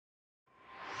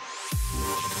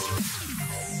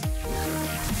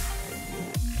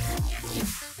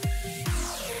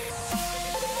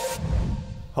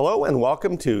Hello and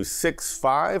welcome to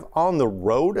 6.5 on the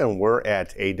road, and we're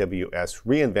at AWS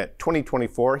reInvent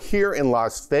 2024 here in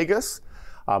Las Vegas.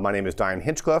 My name is Dion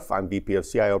Hinchcliffe. I'm VP of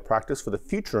CIO Practice for the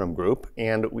Futurum Group,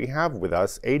 and we have with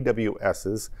us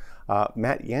AWS's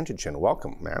Matt Yanchyshyn.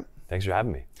 Welcome, Matt. Thanks for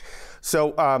having me.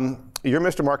 So you're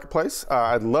Mr. Marketplace.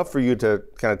 I'd love for you to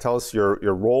kind of tell us your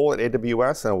role at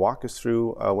AWS and walk us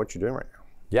through what you're doing right now.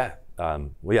 Yeah.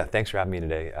 Thanks for having me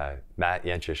today. Matt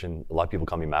Yanchyshyn, a lot of people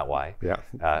call me Matt Y. Yeah.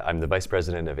 I'm the Vice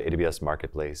President of AWS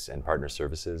Marketplace and Partner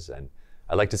Services, and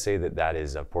I like to say that that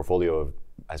is a portfolio of,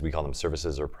 as we call them,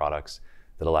 services or products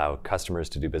that allow customers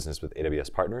to do business with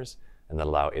AWS partners and that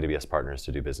allow AWS partners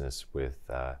to do business with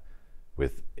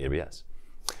AWS.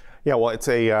 Yeah, well, it's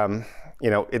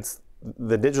it's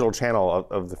the digital channel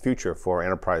of the future for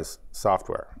enterprise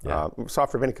software,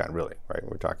 software of any kind, really, right?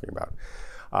 We're talking about.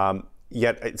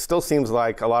 Yet it still seems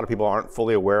like a lot of people aren't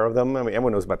fully aware of them. I mean,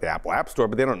 everyone knows about the Apple App Store,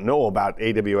 but they don't know about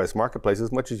AWS Marketplace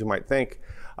as much as you might think.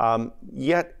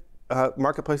 Yet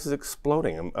Marketplace is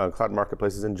exploding. Cloud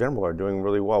marketplaces in general are doing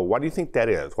really well. Why do you think that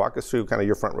is? Walk us through kind of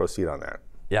your front row seat on that.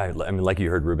 Yeah, I mean, like you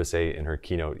heard Ruba say in her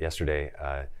keynote yesterday,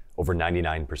 over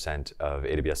 99% of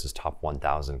AWS's top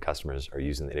 1,000 customers are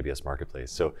using the AWS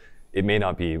Marketplace. So it may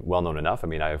not be well known enough. I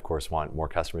mean, I of course want more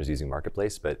customers using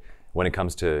Marketplace, but when it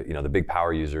comes to the big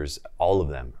power users, all of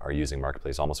them are using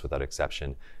Marketplace almost without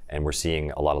exception, and we're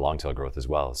seeing a lot of long tail growth as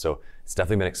well. So it's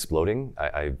definitely been exploding.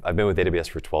 I've been with AWS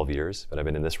for 12 years, but I've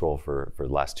been in this role for the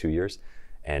last 2 years.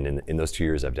 And in those 2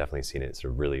 years, I've definitely seen it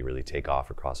sort of really, really take off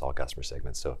across all customer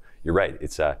segments. So you're right,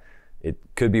 it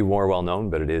could be more well known,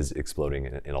 but it is exploding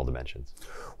in all dimensions.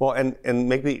 Well, and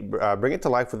maybe bring it to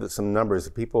life with some numbers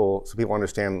so people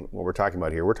understand what we're talking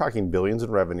about here. We're talking billions in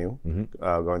revenue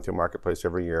going through Marketplace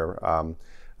every year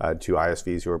to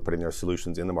ISVs who are putting their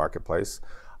solutions in the Marketplace.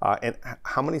 And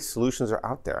how many solutions are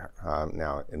out there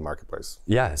now in Marketplace?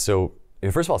 Yeah, so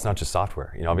first of all, it's not just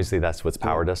software. Obviously that's what's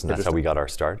powered us, and that's how we got our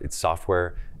start. It's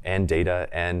software and data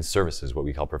and services, what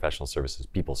we call professional services,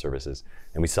 people services.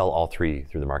 And we sell all three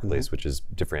through the Marketplace, which is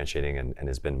differentiating and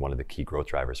has been one of the key growth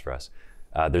drivers for us.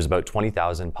 There's about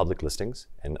 20,000 public listings,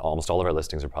 and almost all of our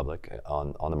listings are public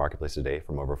on the Marketplace today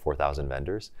from over 4,000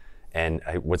 vendors. And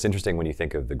what's interesting when you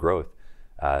think of the growth,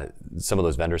 some of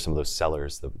those vendors, some of those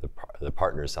sellers, the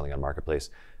partners selling on Marketplace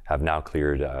have now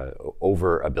cleared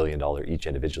over $1 billion each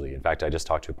individually. In fact, I just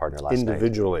talked to a partner last night.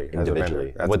 Individually.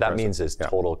 And what that means is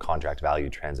total contract value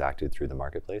transacted through the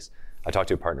Marketplace. I talked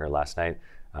to a partner last night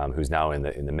who's now in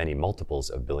the many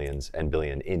multiples of billions and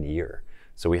billion in year.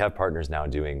 So we have partners now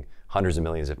doing hundreds of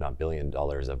millions, if not $1 billion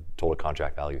of total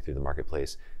contract value through the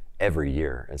Marketplace every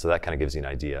year. And so that kind of gives you an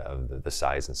idea of the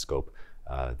size and scope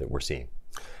that we're seeing.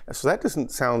 So that doesn't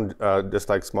sound just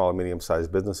like small and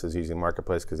medium-sized businesses using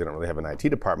Marketplace because they don't really have an IT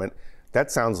department.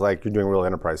 That sounds like you're doing real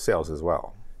enterprise sales as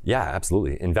well. Yeah,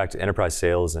 absolutely. In fact, enterprise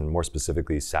sales and more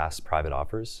specifically SaaS private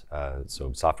offers,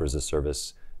 so software as a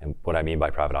service. And what I mean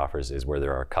by private offers is where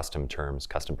there are custom terms,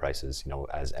 custom prices,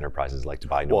 as enterprises like to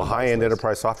buy. Well, high-end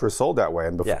enterprise software is sold that way.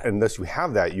 And unless you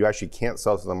have that, you actually can't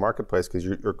sell to the Marketplace because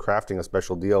you're crafting a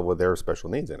special deal with their special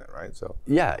needs in it, right? So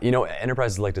yeah,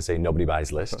 enterprises like to say nobody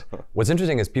buys list. What's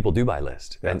interesting is people do buy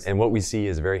list. Yes. And what we see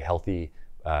is very healthy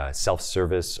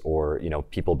self-service or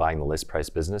people buying the list price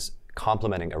business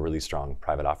complementing a really strong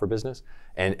private offer business.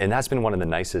 And that's been one of the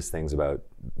nicest things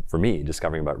for me,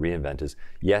 discovering about reInvent is,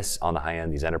 yes, on the high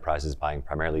end, these enterprises buying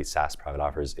primarily SaaS private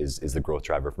offers is the growth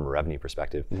driver from a revenue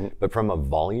perspective. But from a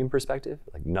volume perspective,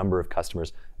 like number of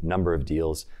customers, number of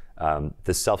deals,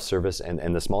 the self-service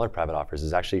and the smaller private offers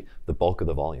is actually the bulk of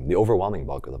the volume, the overwhelming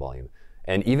bulk of the volume.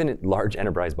 And even large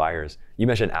enterprise buyers, you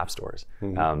mentioned app stores,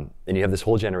 and you have this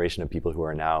whole generation of people who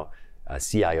are now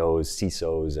CIOs,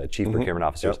 CISOs, chief procurement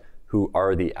officers, who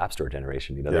are the app store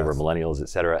generation. They were millennials, et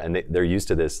cetera, and they're used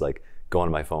to this, like go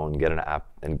on my phone, get an app,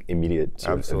 and immediate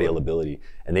sort of availability.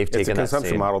 And they've taken that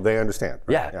consumption model they understand.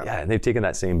 Right? Yeah, and they've taken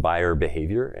that same buyer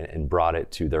behavior and brought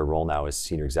it to their role now as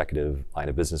senior executive, line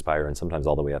of business buyer, and sometimes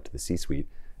all the way up to the C-suite.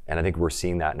 And I think we're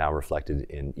seeing that now reflected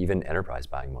in even enterprise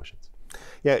buying motions.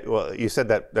 Yeah, well, you said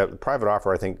that private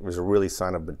offer, I think, was a really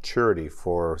sign of maturity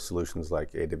for solutions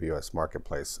like AWS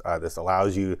Marketplace. This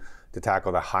allows you to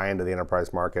tackle the high end of the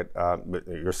enterprise market. But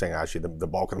you're saying actually the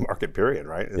bulk of the market, period,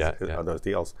 right? Are those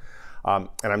deals. And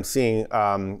I'm seeing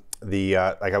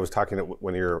like I was talking to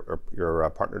one of your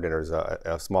partner dinners,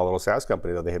 a small little SaaS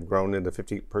company, though they have grown into a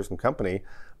 50-person company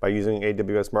by using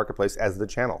AWS Marketplace as the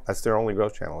channel. That's their only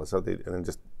growth channel. So and then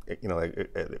just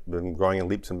been growing in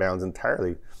leaps and bounds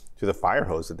entirely through the fire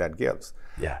hose that gives.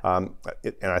 Yeah. And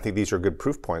I think these are good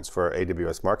proof points for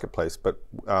AWS Marketplace. But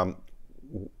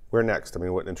Where next? I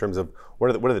mean, in terms of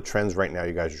what are the trends right now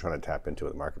you guys are trying to tap into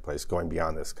in the marketplace, going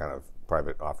beyond this kind of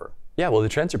private offer? Yeah, well, the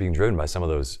trends are being driven by some of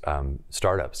those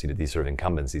startups, these sort of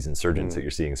incumbents, these insurgents that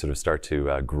you're seeing sort of start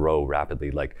to grow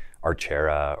rapidly, like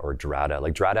Archera or Drata.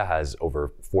 Like Drata has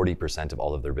over 40% of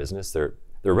all of their business. They're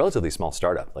a relatively small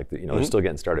startup. Like they're still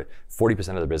getting started. 40%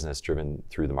 of their business driven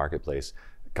through the marketplace.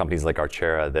 Companies like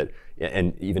Archera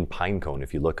and even Pinecone,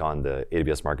 if you look on the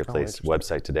AWS Marketplace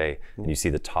website today, and you see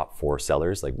the top 4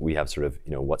 sellers, like we have sort of,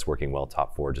 what's working well,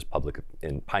 top 4, just public,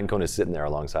 and Pinecone is sitting there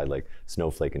alongside like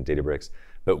Snowflake and Databricks.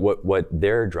 But what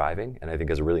they're driving, and I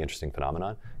think is a really interesting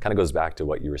phenomenon, kind of goes back to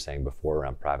what you were saying before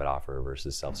around private offer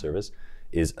versus self-service,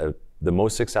 is the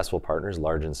most successful partners,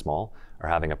 large and small, are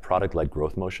having a product-led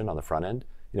growth motion on the front end.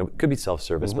 It could be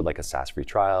self-service, but like a SaaS free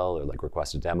trial or like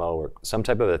request a demo or some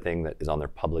type of a thing that is on their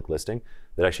public listing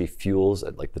that actually fuels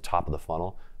at like the top of the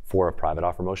funnel for a private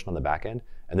offer motion on the back end.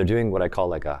 And they're doing what I call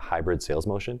like a hybrid sales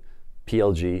motion,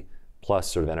 PLG plus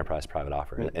sort of enterprise private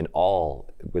offer. And all,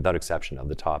 without exception, of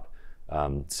the top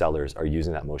sellers are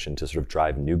using that motion to sort of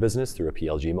drive new business through a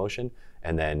PLG motion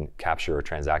and then capture or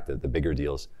transact the bigger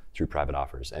deals through private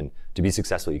offers. And to be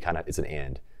successful, it's an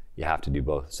and. You have to do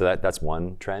both. So that's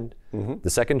one trend. The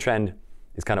second trend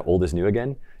is kind of old as new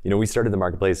again. We started the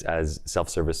marketplace as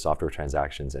self-service software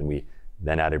transactions, and we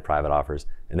then added private offers,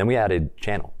 and then we added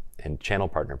channel and channel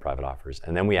partner private offers,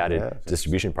 and then we added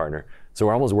distribution partner. So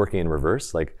we're almost working in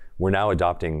reverse. Like we're now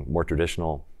adopting more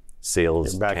traditional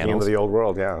sales back channels. into the old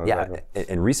world, yeah. Yeah,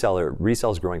 and resell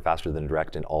is growing faster than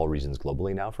direct in all regions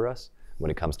globally now for us when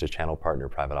it comes to channel partner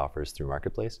private offers through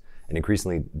marketplace. And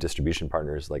increasingly distribution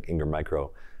partners like Ingram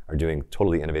Micro are doing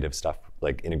totally innovative stuff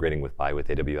like integrating with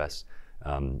AWS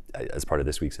as part of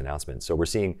this week's announcement. So we're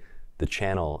seeing the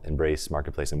channel embrace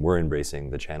marketplace, and we're embracing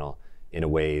the channel in a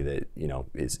way that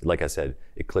is, like I said,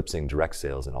 eclipsing direct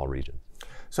sales in all regions.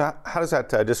 So how does that,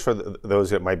 just for those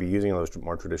that might be using those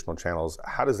more traditional channels,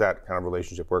 how does that kind of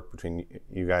relationship work between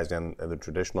you guys and the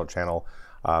traditional channel?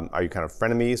 Are you kind of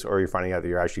frenemies, or are you finding out that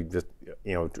you're actually just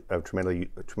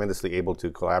tremendously able to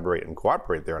collaborate and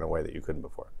cooperate there in a way that you couldn't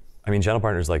before? I mean, channel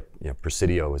partners like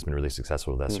Presidio has been really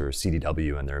successful with us, or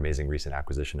CDW and their amazing recent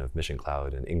acquisition of Mission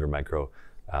Cloud and Ingram Micro.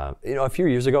 A few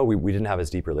years ago, we didn't have as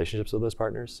deep relationships with those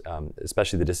partners,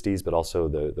 especially the disties, but also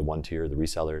the one tier, the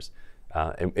resellers.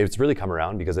 And it's really come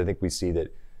around because I think we see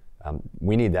that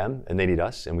we need them and they need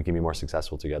us, and we can be more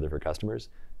successful together for customers.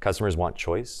 Customers want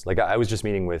choice. Like I was just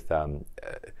meeting with a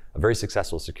very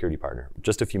successful security partner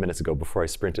just a few minutes ago before I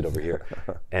sprinted over here.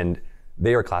 And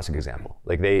they are a classic example.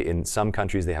 Like in some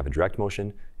countries they have a direct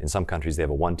motion. In some countries they have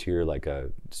a one tier, like a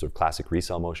sort of classic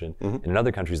resell motion. And in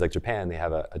other countries like Japan, they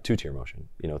have a two-tier motion,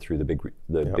 through the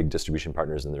big distribution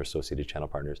partners and their associated channel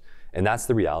partners. And that's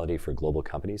the reality for global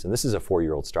companies. And this is a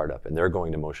 4-year-old startup, and they're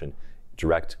going to motion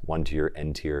direct, one tier,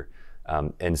 N tier.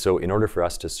 And so in order for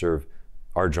us to serve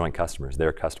our joint customers,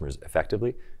 their customers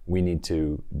effectively, we need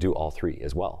to do all 3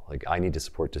 as well. Like I need to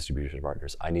support distribution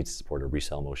partners, I need to support a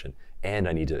resell motion, and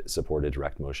I need to support a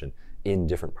direct motion in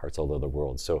different parts all over the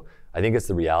world. So I think it's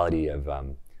the reality of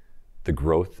the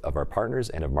growth of our partners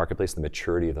and of marketplace, the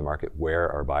maturity of the market, where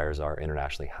our buyers are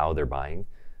internationally, how they're buying.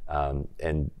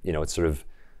 And it's sort of,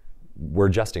 we're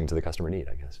adjusting to the customer need,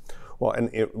 I guess. Well,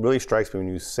 and it really strikes me when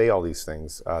you say all these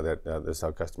things that this is how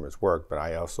customers work, but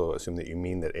I also assume that you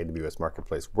mean that AWS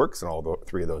Marketplace works in all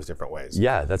 3 of those different ways.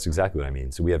 Yeah, that's exactly what I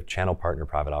mean. So we have channel partner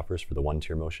private offers for the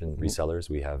one-tier motion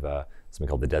resellers. We have something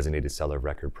called the Designated Seller of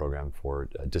Record program for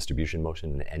distribution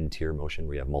motion and N-tier motion,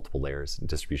 where you have multiple layers: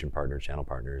 distribution partner, channel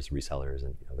partners, resellers,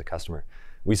 and the customer.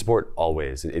 We support all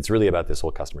ways. It's really about this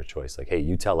whole customer choice. Like, hey,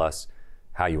 you tell us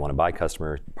how you want to buy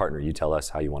customer, partner, you tell us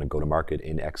how you want to go to market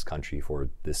in X country for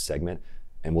this segment,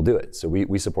 and we'll do it. So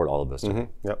we support all of those. Yep.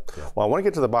 Yeah. Well, I want to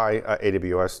get to the buy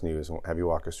AWS news and have you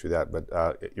walk us through that, but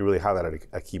you really highlighted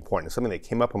a key point. It's something that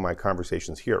came up in my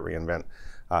conversations here at reInvent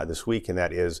this week, and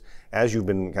that is, as you've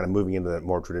been kind of moving into that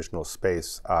more traditional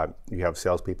space, you have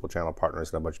salespeople, channel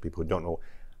partners, and a bunch of people who don't know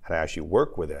how to actually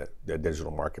work with a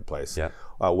digital marketplace. Yeah.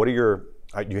 What are your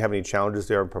do you have any challenges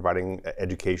there in providing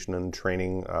education and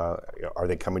training? Are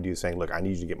they coming to you saying, look, I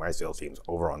need you to get my sales teams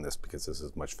over on this because this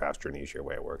is a much faster and easier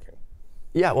way of working?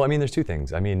 Yeah, well, I mean, there's 2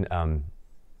 things. I mean,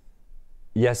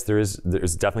 yes, there's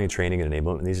definitely training and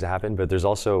enablement that needs to happen, but there's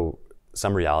also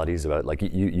some realities about, like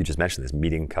you just mentioned this,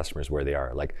 meeting customers where they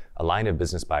are. Like a line of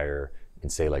business buyer in,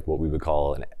 say, like what we would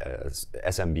call an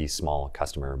SMB small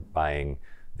customer buying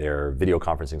their video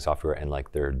conferencing software and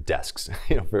like their desks.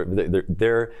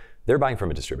 They're buying from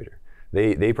a distributor.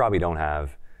 They probably don't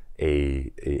have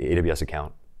a AWS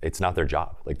account. It's not their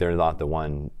job. Like they're not the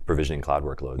one provisioning cloud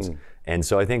workloads. And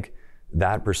so I think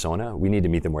that persona, we need to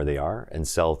meet them where they are and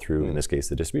sell through, in this case,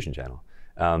 the distribution channel.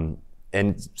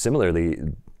 And similarly,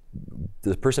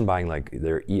 the person buying like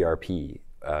their ERP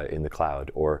in the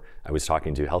cloud, or I was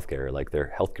talking to healthcare, like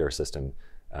their healthcare system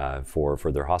for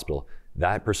their hospital,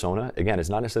 that persona, again, is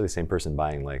not necessarily the same person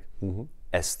buying like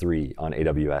S3 on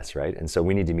AWS, right? And so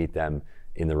we need to meet them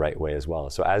in the right way as well.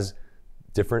 So as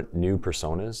different new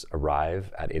personas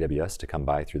arrive at AWS to come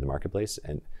by through the marketplace,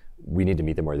 and we need to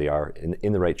meet them where they are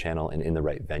in the right channel and in the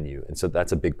right venue. And so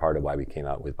that's a big part of why we came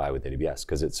out with Buy with AWS,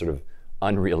 because it's sort of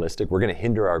unrealistic. We're going to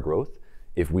hinder our growth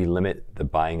if we limit the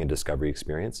buying and discovery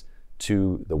experience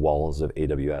to the walls of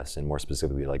AWS, and more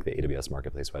specifically like the AWS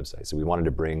Marketplace website. So we wanted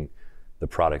to bring the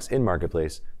products in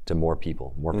Marketplace to more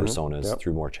people, more personas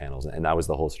through more channels. And that was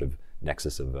the whole sort of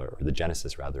nexus of, or the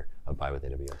genesis rather, of Buy with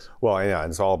AWS. Well, yeah,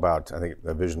 it's all about, I think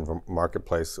the vision from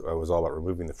Marketplace was all about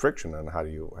removing the friction on how do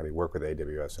you work with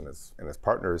AWS and its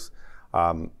partners.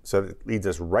 So that leads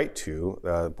us right to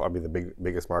probably the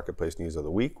biggest marketplace news of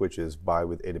the week, which is Buy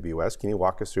with AWS. Can you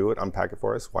walk us through it, unpack it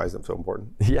for us? Why is it so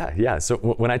important? Yeah. So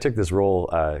when I took this role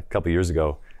a couple years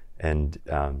ago, and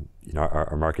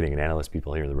our marketing and analyst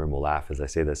people here in the room will laugh as I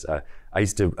say this. I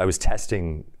was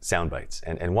testing sound bites,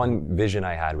 and one vision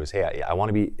I had was, hey, I want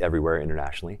to be everywhere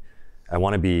internationally. I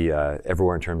want to be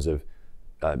everywhere in terms of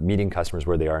meeting customers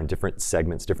where they are in different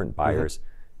segments, different buyers.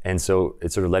 And so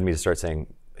it sort of led me to start saying,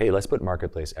 hey, let's put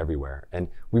Marketplace everywhere. And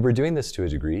we were doing this to a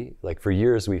degree. Like for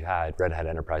years, we've had Red Hat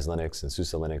Enterprise Linux and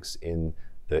SUSE Linux in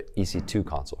the EC2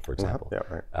 console, for example. Yeah,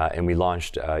 right. And we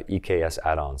launched EKS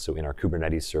add-ons. So in our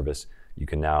Kubernetes service, you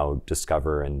can now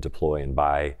discover and deploy and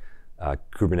buy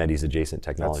Kubernetes adjacent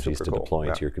technologies to deploy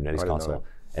into your Kubernetes console.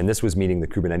 And this was meeting the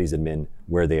Kubernetes admin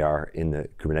where they are in the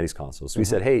Kubernetes console. So we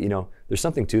said, hey, there's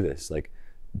something to this. Like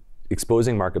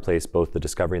exposing Marketplace, both the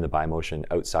discovery and the buy motion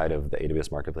outside of the AWS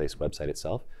Marketplace website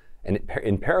itself. And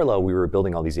in parallel, we were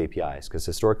building all these APIs, because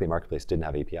historically Marketplace didn't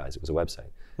have APIs, it was a website.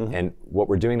 And what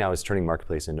we're doing now is turning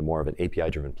Marketplace into more of an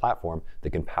API-driven platform that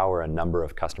can power a number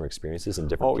of customer experiences in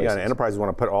different places. And enterprises want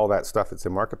to put all that stuff that's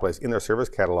in Marketplace in their service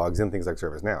catalogs in things like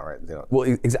ServiceNow, right?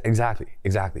 Well,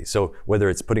 exactly. So whether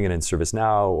it's putting it in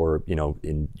ServiceNow or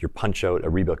in your Punch-Out,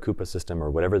 Ariba, Coupa system,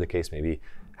 or whatever the case may be,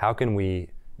 how can we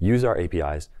use our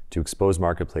APIs to expose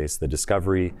Marketplace, the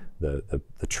discovery, the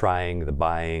trying, the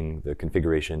buying, the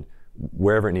configuration,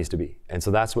 wherever it needs to be. And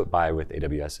so that's what Buy with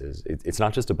AWS is. It's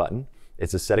not just a button,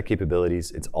 it's a set of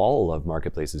capabilities. It's all of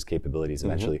Marketplace's capabilities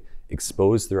eventually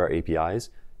exposed through our APIs,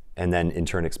 and then in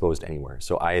turn exposed anywhere.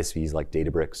 So ISVs like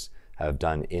Databricks have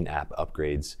done in-app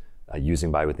upgrades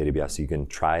using Buy with AWS. So you can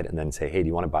try it and then say, hey, do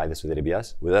you want to buy this with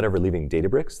AWS? Without ever leaving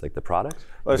Databricks, like the product.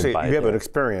 Let's say you have an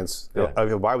experience,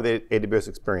 a Buy with AWS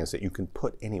experience that you can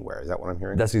put anywhere. Is that what I'm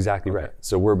hearing? That's exactly right.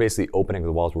 So we're basically opening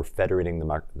the walls. We're federating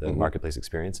the marketplace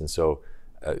experience. And so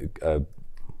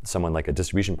someone like a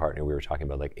distribution partner we were talking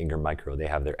about, like Ingram Micro, they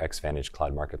have their Xvantage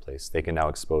Cloud Marketplace. They can now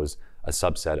expose a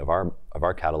subset of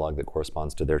our catalog that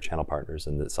corresponds to their channel partners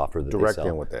and the software that directly they sell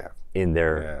in what they have in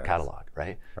their catalog,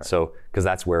 right? So because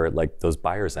that's where like those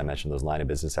buyers I mentioned, those line of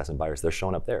business assessment buyers, they're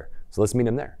showing up there. So let's meet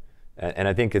them there. And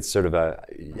I think it's sort of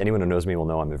anyone who knows me will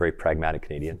know I'm a very pragmatic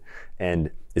Canadian, and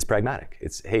it's pragmatic.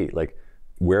 It's, hey, like,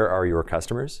 where are your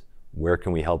customers? Where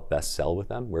can we help best sell with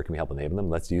them? Where can we help enable them?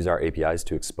 Let's use our APIs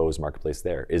to expose Marketplace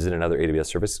there. Is it another AWS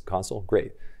service console?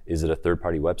 Great. Is it a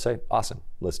third-party website? Awesome.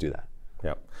 Let's do that.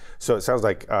 Yeah. So it sounds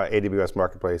like AWS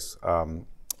Marketplace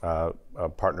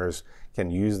partners can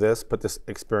use this, put this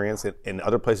experience in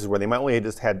other places where they might only have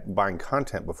just had buying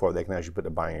content before. They can actually put a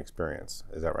buying experience.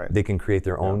 Is that right? They can create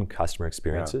their own customer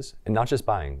experiences, and not just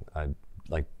buying,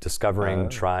 like discovering,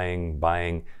 trying,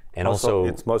 buying. And also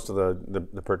it's most of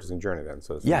the purchasing journey then.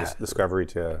 So it's discovery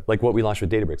to... Like what we launched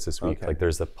with Databricks this week. Like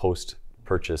there's the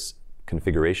post-purchase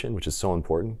configuration, which is so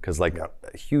important, because like a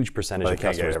huge percentage of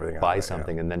customers buy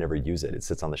something and then never use it. It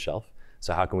sits on the shelf.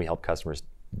 So how can we help customers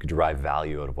derive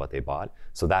value out of what they bought?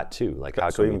 So that too, like how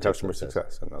can we even customer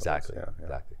success. Exactly.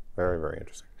 Very, very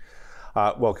interesting.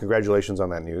 Well, congratulations on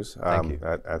that news. Thank you.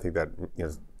 I think that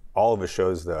all of it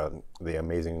shows the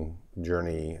amazing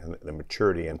journey and the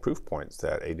maturity and proof points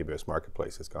that AWS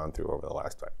Marketplace has gone through over the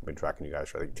last, I've been tracking you guys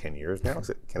for I think 10 years now.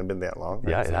 Can it have been that long?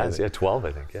 Yeah, it has. Yeah, 12,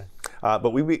 I think,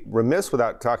 but we'd be remiss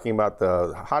without talking about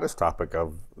the hottest topic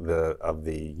of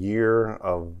the year,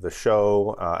 of the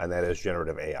show, and that is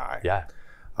generative AI. Yeah.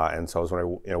 And so I was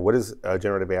wondering, what does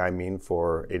generative AI mean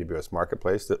for AWS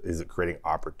Marketplace? Is it creating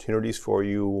opportunities for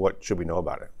you? What should we know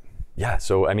about it? Yeah,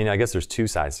 so I mean, I guess there's two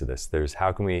sides to this. There's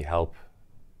how can we help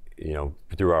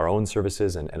through our own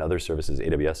services and other services,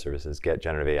 AWS services, get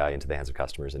generative AI into the hands of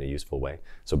customers in a useful way.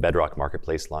 So Bedrock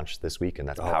Marketplace launched this week, and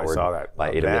that's powered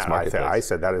by AWS Marketplace. I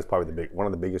said that is probably one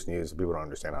of the biggest news. People don't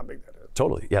understand how big that is.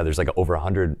 Totally. Yeah, there's like over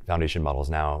 100 foundation models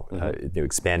now,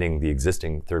 expanding the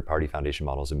existing third-party foundation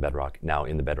models in Bedrock now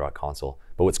in the Bedrock console.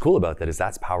 But what's cool about that is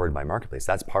that's powered by Marketplace.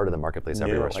 That's part of the Marketplace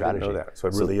Everywhere strategy. I didn't know that. So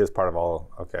it really is part of all.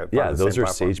 Okay. Yeah, those are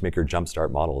SageMaker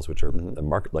Jumpstart models, which are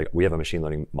like we have a machine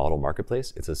learning model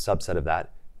Marketplace. It's a subset of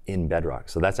that in Bedrock.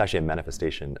 So that's actually a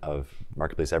manifestation of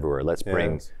Marketplace Everywhere. Let's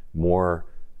bring more,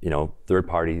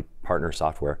 third-party partner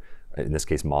software, in this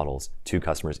case models, to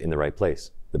customers in the right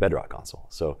place, the Bedrock console.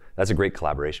 So that's a great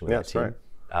collaboration with that team.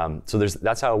 Right. So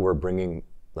that's how we're bringing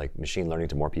like machine learning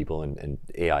to more people and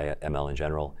AI, ML in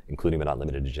general, including but not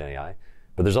limited to GenAI.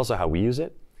 But there's also how we use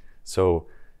it. So,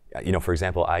 for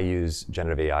example, I use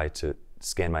generative AI to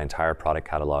scan my entire product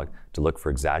catalog to look for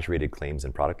exaggerated claims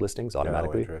and product listings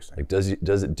automatically. Like, does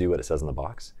it do what it says in the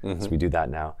box? So we do that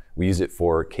now. We use it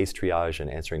for case triage and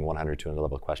answering 100, 200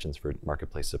 level questions for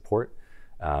Marketplace support.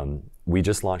 We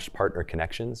just launched Partner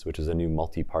Connections, which is a new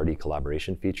multi-party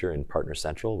collaboration feature in Partner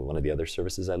Central, one of the other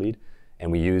services I lead.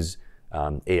 And we use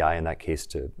AI in that case,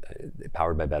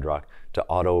 powered by Bedrock, to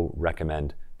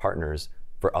auto-recommend partners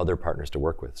for other partners to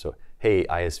work with. So, hey,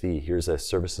 ISV, here's a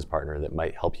services partner that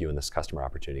might help you in this customer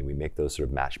opportunity. We make those sort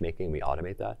of matchmaking, we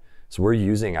automate that. So we're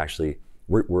using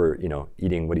we're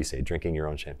eating, what do you say, drinking your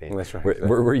own champagne. That's right.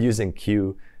 We're using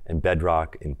Q and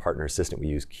Bedrock in Partner Assistant. We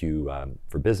use Q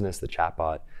for Business, the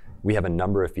chatbot. We have a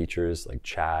number of features like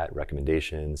chat,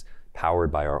 recommendations,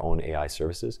 powered by our own AI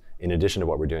services, in addition to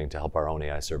what we're doing to help our own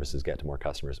AI services get to more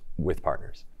customers with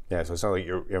partners. Yeah, so it sounds like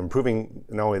you're improving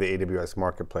not only the AWS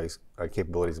Marketplace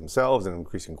capabilities themselves and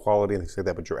increasing quality and things like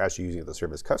that, but you're actually using it to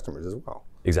service customers as well.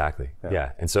 Exactly,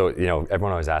 yeah. And so,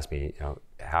 everyone always asks me,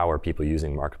 how are people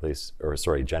using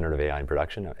generative AI in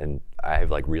production? And I have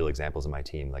like real examples in my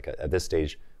team. Like at this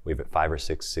stage, we have 5 or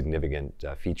 6 significant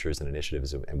features and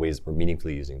initiatives and ways we're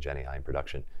meaningfully using GenAI in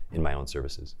production in my own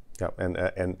services. Yeah,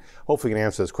 and hopefully you can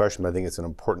answer this question, but I think it's an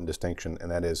important distinction, and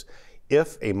that is,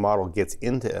 if a model gets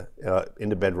into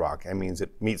Bedrock, that means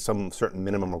it meets some certain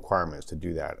minimum requirements to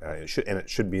do that. It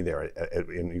should be there,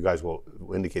 and you guys will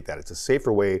indicate that. It's a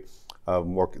safer way of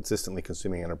more consistently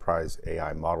consuming enterprise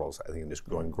AI models. I think just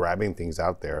grabbing things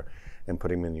out there and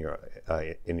putting them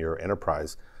in your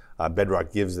enterprise.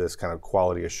 Bedrock gives this kind of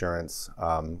quality assurance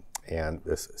and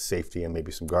this safety and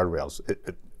maybe some guardrails.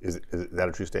 Is that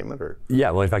a true statement? Or? Yeah,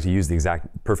 well, in fact, you used the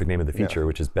exact perfect name of the feature,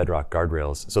 which is Bedrock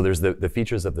Guardrails. So there's the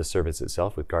features of the service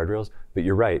itself with guardrails, but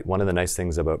you're right. One of the nice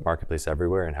things about Marketplace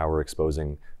Everywhere and how we're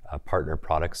exposing partner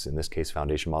products, in this case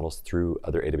foundation models, through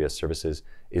other AWS services,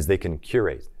 is they can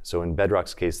curate. So in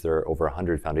Bedrock's case, there are over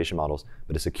 100 foundation models,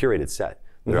 but it's a curated set.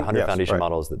 There are 100 foundation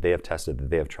models that they have tested,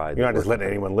 that they have tried. You're not just letting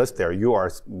anyone list there. You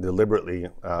are deliberately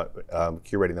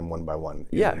curating them one by one.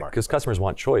 Yeah, because customers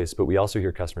want choice, but we also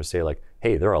hear customers say like,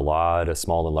 hey, there are a lot of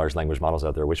small and large language models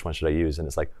out there. Which one should I use? And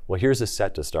it's like, well, here's a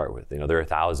set to start with. There are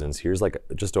thousands. Here's like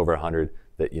just over 100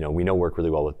 that we know work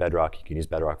really well with Bedrock. You can use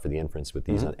Bedrock for the inference with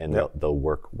these, and they'll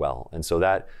work well. And so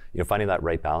that finding that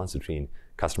right balance between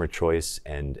customer choice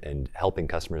and helping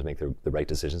customers make the right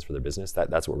decisions for their business,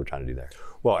 that's what we're trying to do there.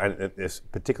 Well, and it's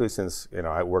particularly since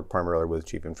I work primarily with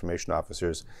chief information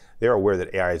officers, they're aware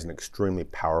that AI is an extremely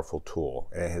powerful tool,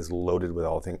 and it has loaded with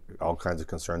all kinds of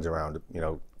concerns around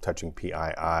touching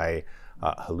PII,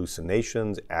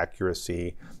 hallucinations,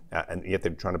 accuracy, and yet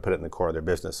they're trying to put it in the core of their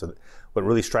business. So what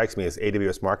really strikes me is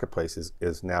AWS Marketplace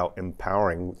is now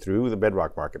empowering, through the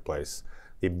Bedrock Marketplace,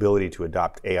 the ability to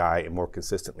adopt AI more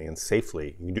consistently and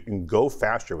safely. You can go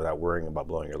faster without worrying about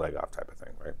blowing your leg off, type of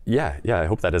thing, right? Yeah, I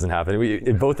hope that doesn't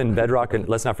happen. Both in Bedrock and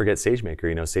let's not forget SageMaker.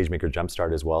 SageMaker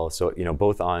Jumpstart as well. So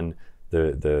both on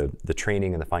the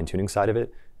training and the fine tuning side of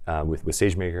it with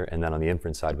SageMaker, and then on the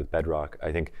inference side with Bedrock.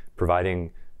 I think providing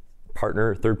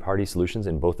third-party solutions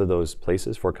in both of those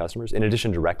places for customers, in addition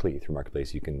directly through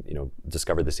Marketplace, you can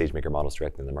discover the SageMaker models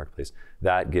directly in the Marketplace.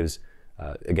 That gives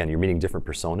again, you're meeting different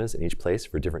personas in each place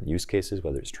for different use cases,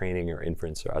 whether it's training or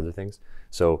inference or other things.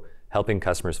 So helping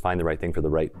customers find the right thing for the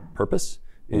right purpose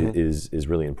is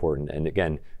really important. And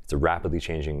again, it's a rapidly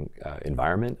changing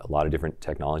environment, a lot of different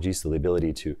technologies. So the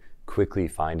ability to quickly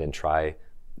find and try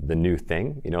the new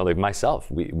thing, like myself,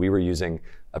 we were using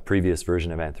a previous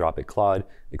version of Anthropic Claude,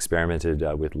 experimented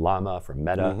with Llama from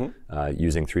Meta,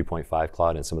 using 3.5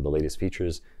 Claude and some of the latest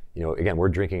features. Again, we're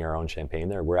drinking our own champagne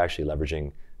there. We're actually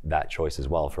leveraging that choice as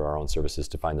well for our own services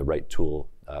to find the right tool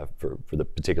for the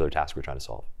particular task we're trying to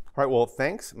solve. All right, well,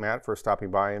 thanks, Matt, for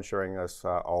stopping by and sharing us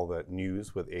all the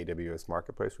news with AWS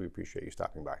Marketplace. We appreciate you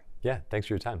stopping by. Yeah, thanks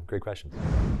for your time. Great questions.